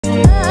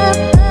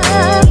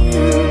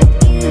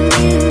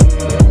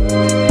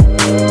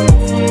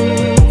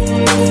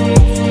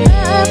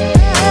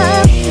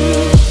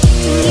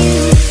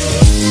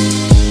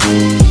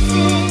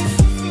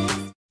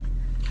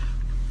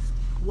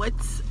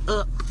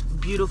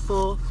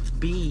beautiful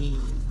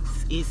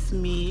beings. It's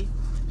me,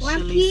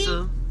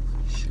 Shalisa.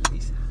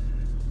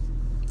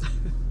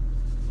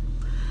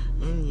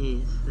 And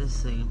yes, let's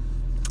see.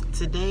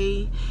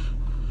 Today,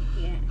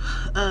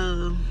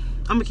 I'm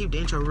gonna keep the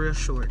intro real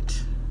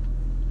short,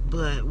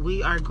 but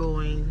we are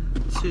going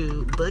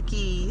to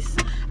Buc-ee's.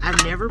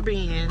 I've never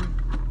been.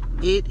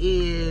 It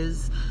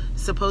is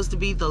supposed to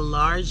be the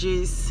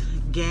largest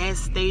gas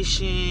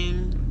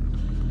station,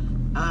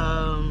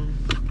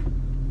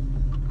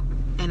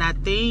 and I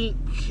think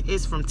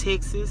it's from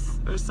Texas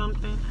or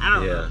something. I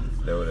don't know. Yeah,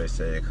 that's what they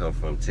say. It come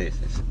from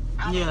Texas.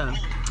 Yeah,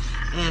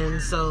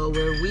 and so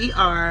where we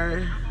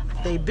are,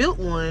 they built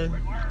one,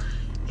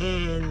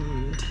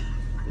 and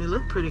it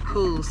looked pretty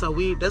cool. So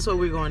that's where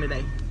we're going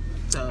today.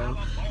 So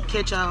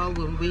catch y'all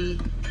when we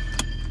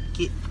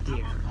get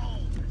there.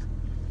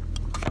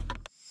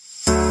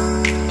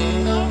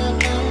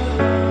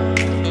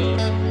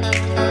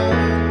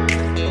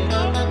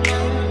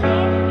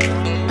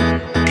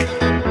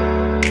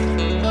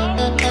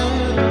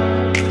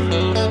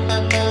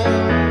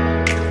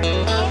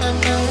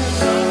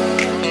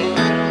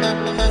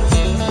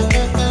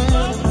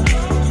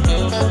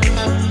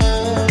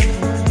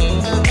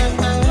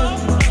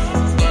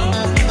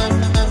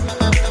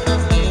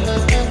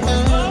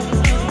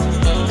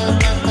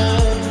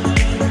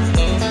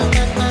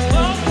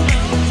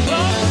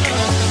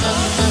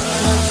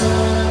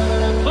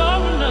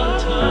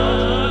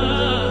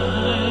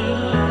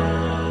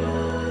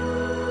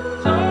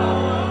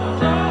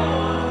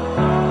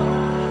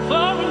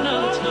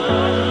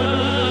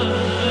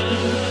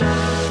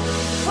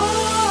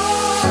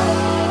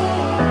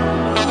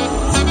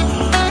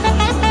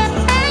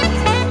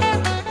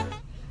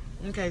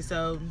 Okay,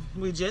 so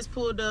we just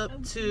pulled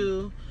up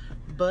to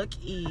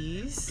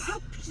Buc-ee's.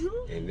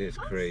 And it's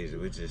crazy.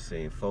 We just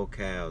seen 4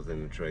 cows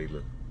in the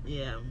trailer.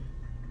 Yeah.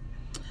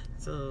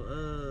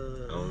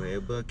 So, only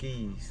at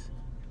Buc-ee's.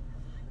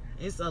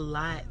 It's a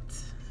lot.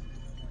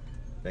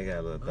 They got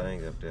a little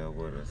thing up there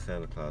with a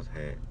Santa Claus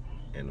hat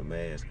and a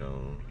mask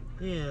on.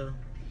 Yeah.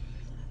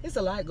 It's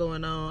a lot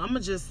going on. I'm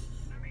going to just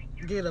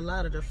get a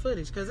lot of the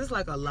footage because it's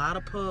like a lot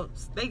of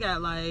pumps. They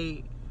got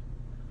like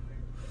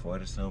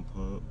 40-some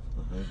pumps.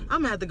 100.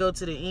 I'm gonna have to go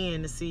to the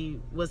end to see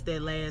what's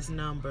that last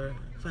number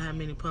for how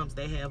many pumps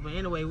they have. But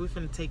anyway, we're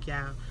finna take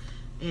y'all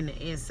in the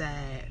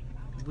inside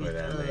with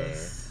us.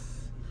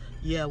 Mask.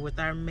 Yeah, with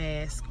our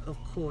mask, of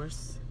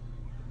course.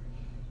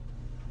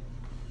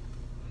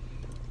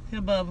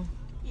 Here, Bubba.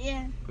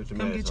 Yeah. Put your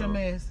Come mask get your on.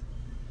 mask.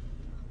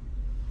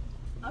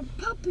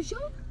 Paw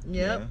Patrol?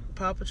 Yep, Yeah.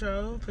 Paw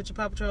Patrol. Put your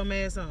Paw Patrol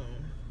mask on.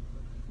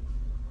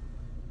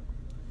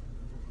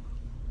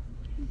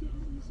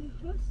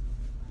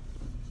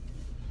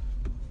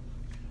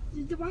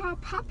 Is it about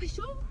Paw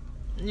Patrol?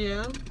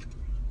 Yeah.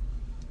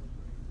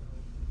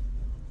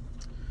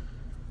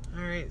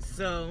 Alright,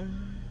 so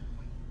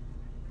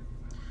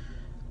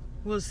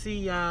we'll see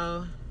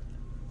y'all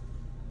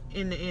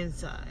in the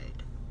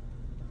inside.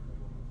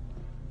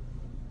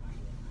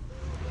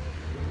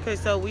 Okay,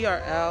 so we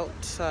are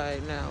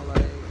outside now.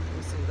 Like,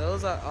 let's see,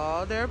 those are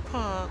all their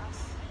pumps.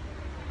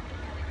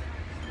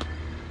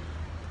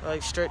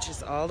 Like,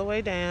 stretches all the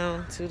way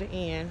down to the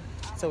end.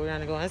 So we're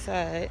gonna go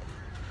inside.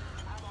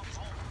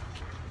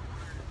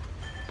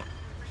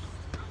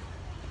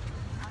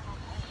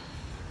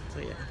 So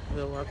yeah,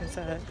 we'll walk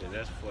inside. Yeah,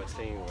 that's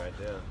 14 right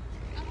there.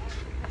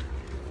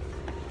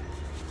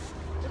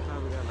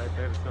 Probably got like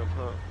 30-some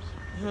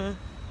pumps.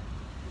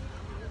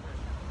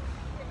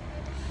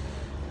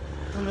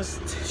 I'm gonna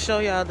show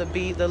y'all the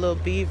little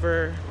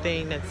beaver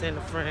thing that's in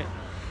the front.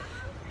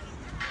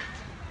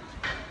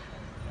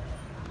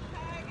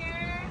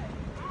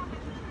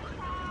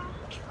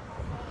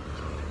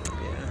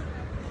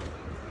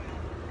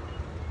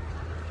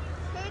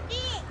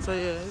 So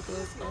yeah, it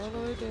goes all the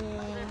way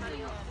down.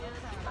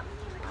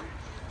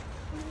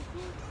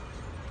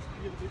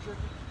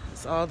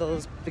 It's all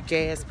those big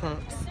gas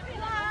pumps.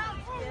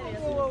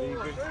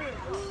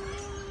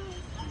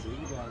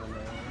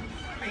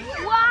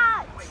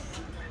 What?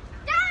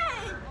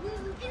 Dad!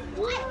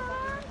 What?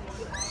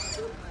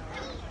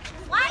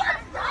 Why?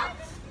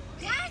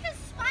 Dad,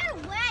 just spy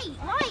away.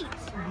 Right.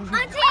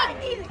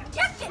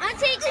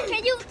 Auntie,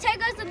 can you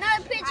take us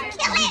another picture?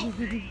 Kill it!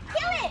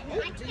 Kill it!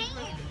 I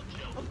can't.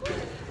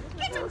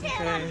 Get your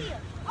tail out of here.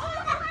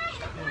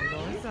 I'm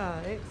going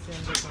inside. See if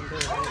I can do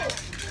it.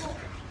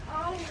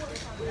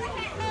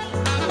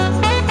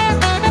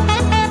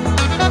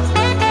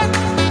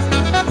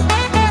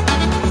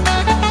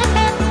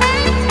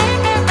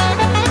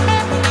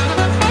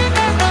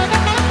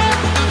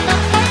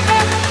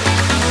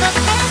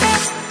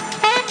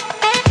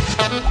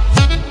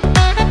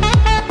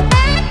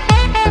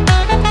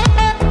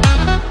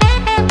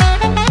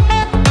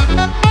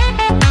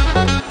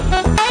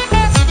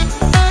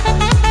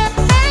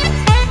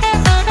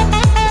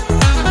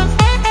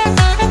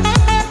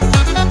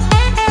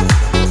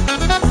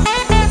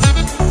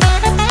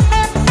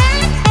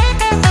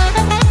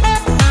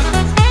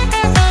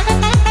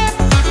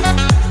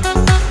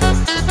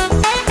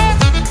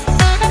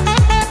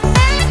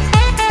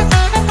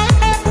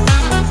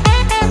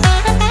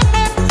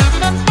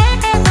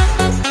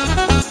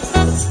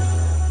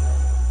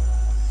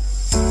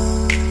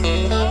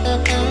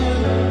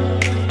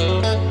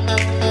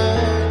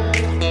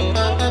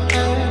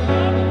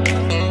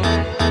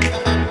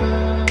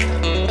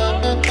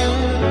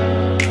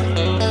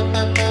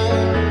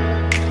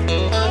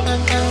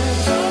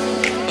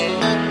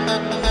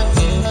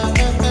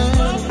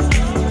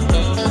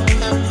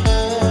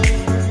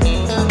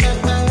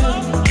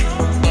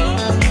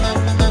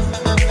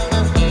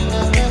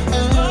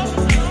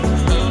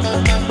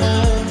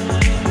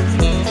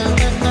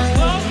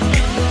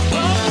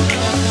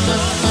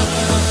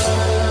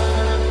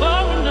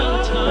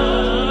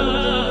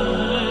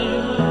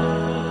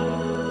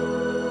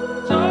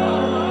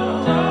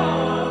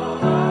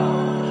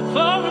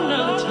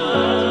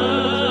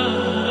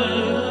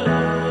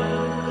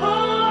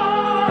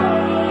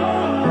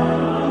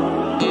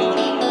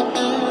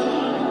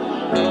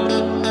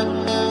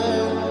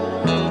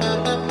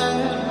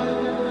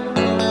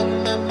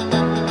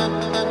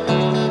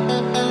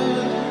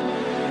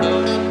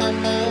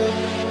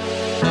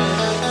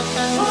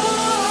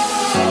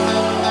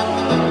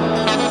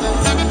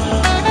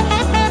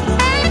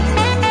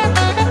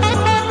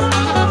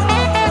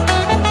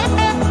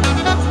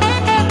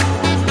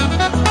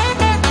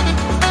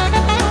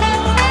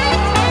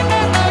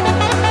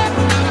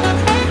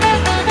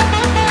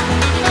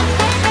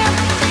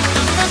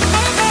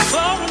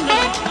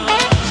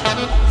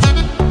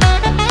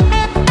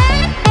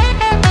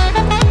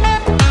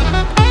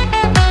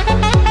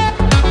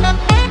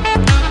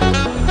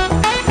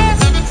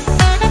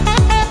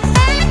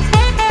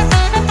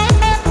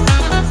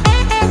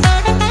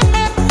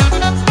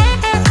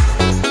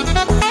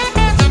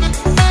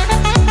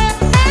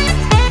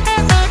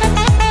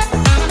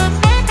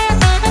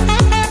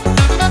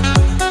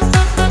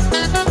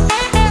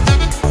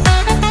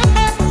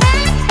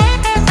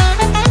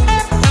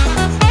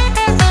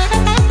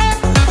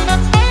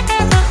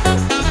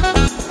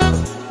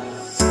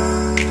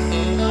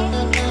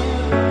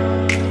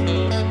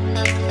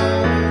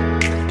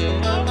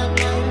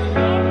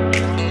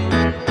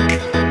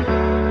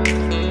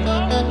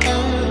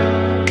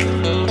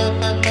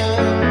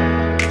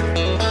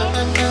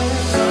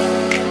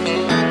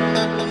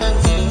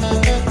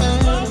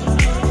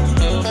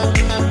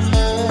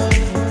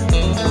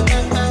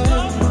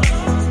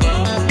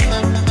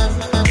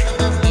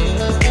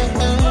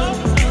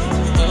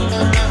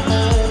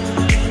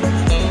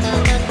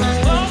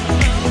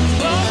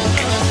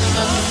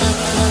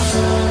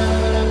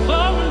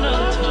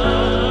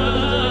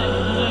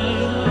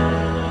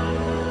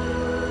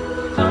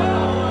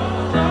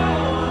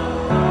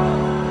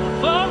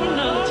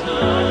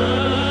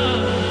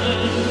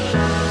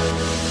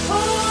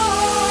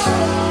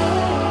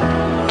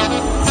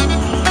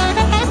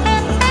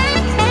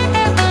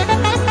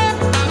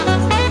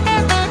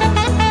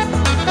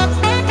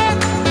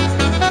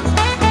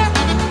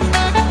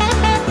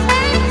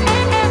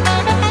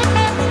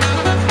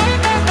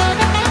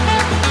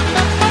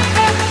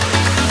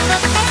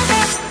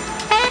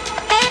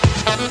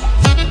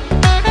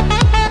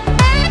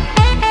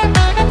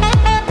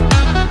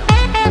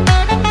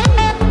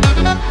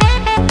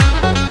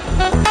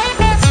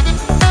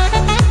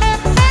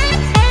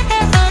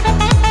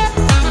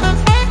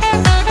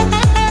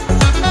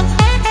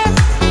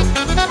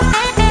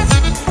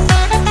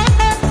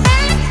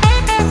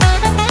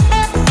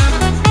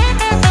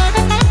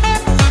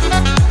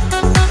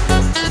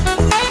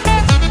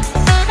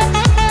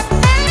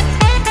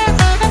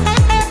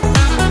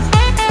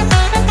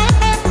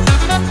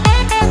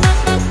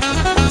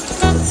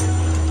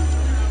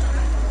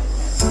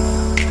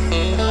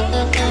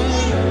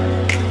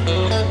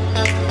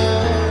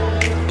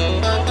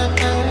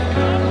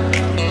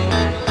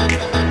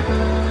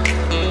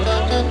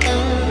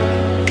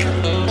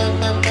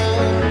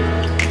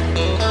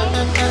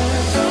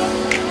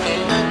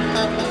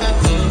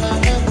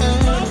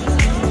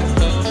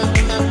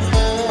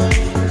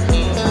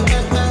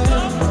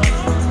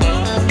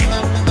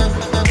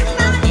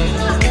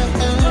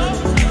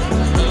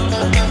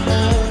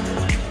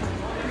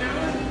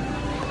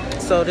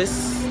 So this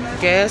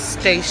gas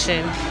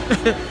station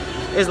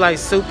is like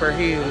super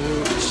huge.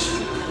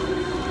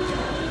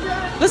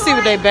 Let's see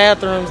what their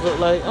bathrooms look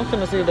like. I'm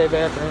finna see what their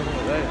bathrooms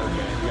look like.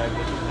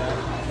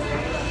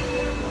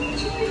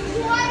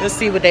 Let's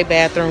see what their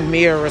bathroom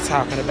mirror is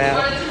talking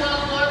about.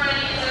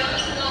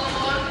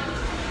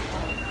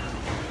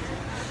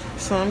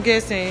 So I'm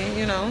guessing,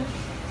 you know,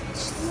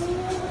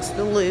 it's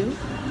the loo.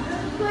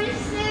 What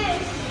is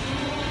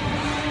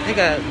this? They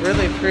got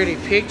really pretty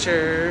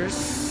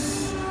pictures.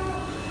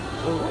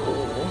 Ooh.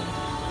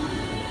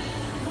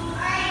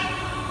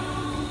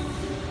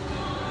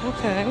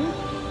 Okay.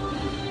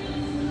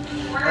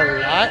 A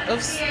lot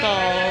of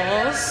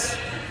stalls.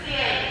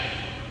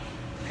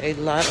 A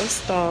lot of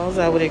stalls.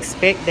 I would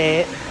expect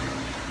that.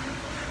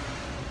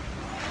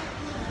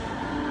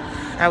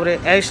 I would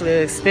actually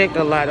expect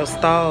a lot of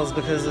stalls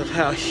because of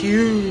how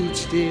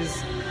huge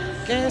this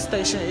gas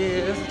station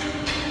is.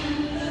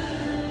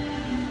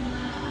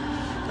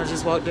 I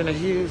just walked in a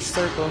huge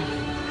circle.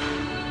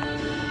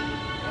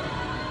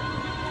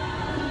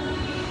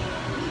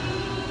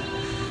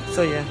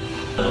 So yeah.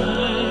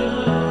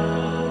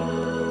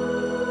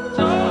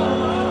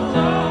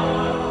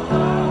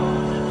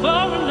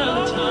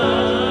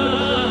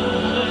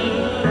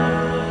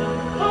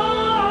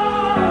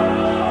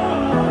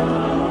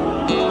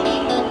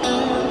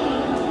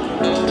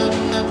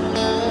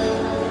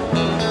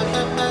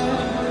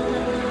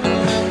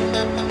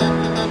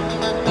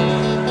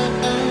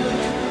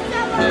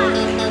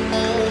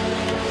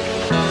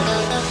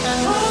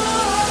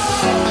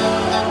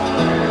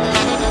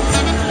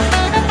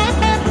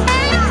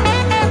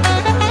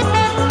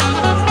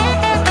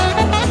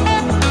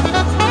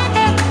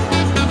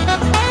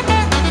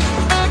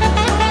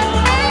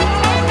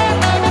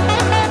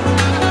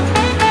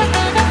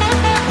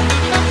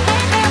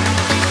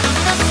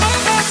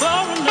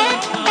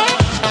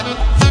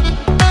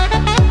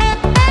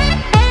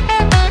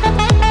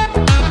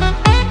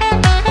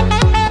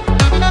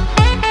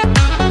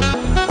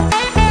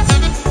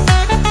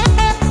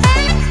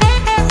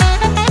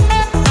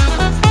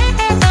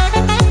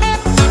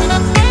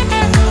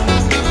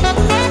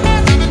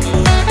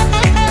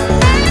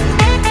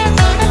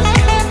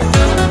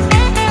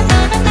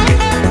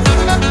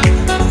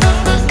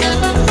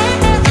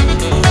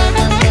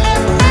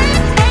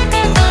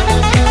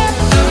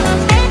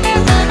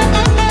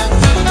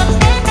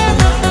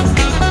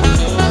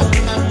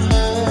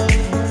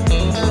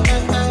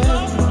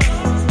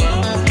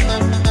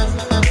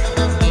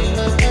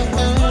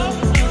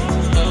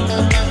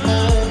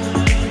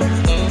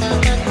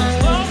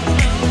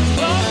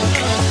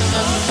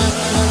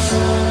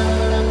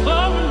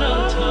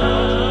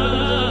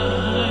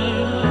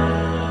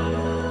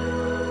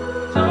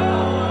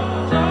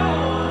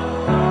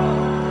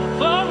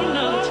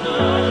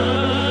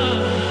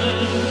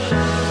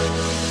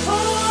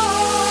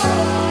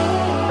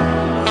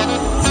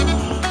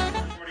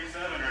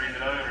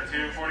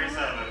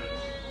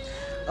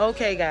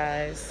 Okay,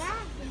 guys.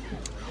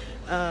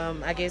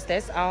 I guess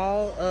that's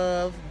all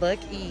of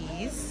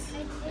Buc-ee's,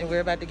 and we're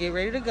about to get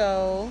ready to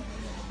go,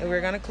 and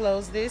we're gonna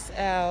close this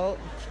out.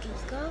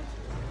 Let's go.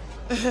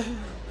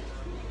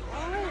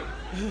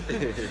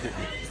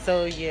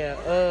 So yeah,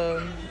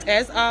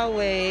 as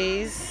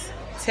always,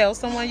 tell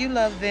someone you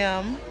love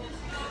them,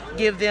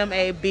 give them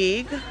a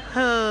big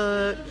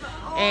hug,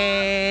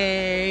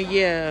 and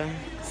yeah,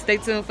 stay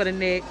tuned for the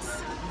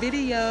next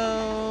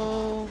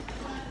video.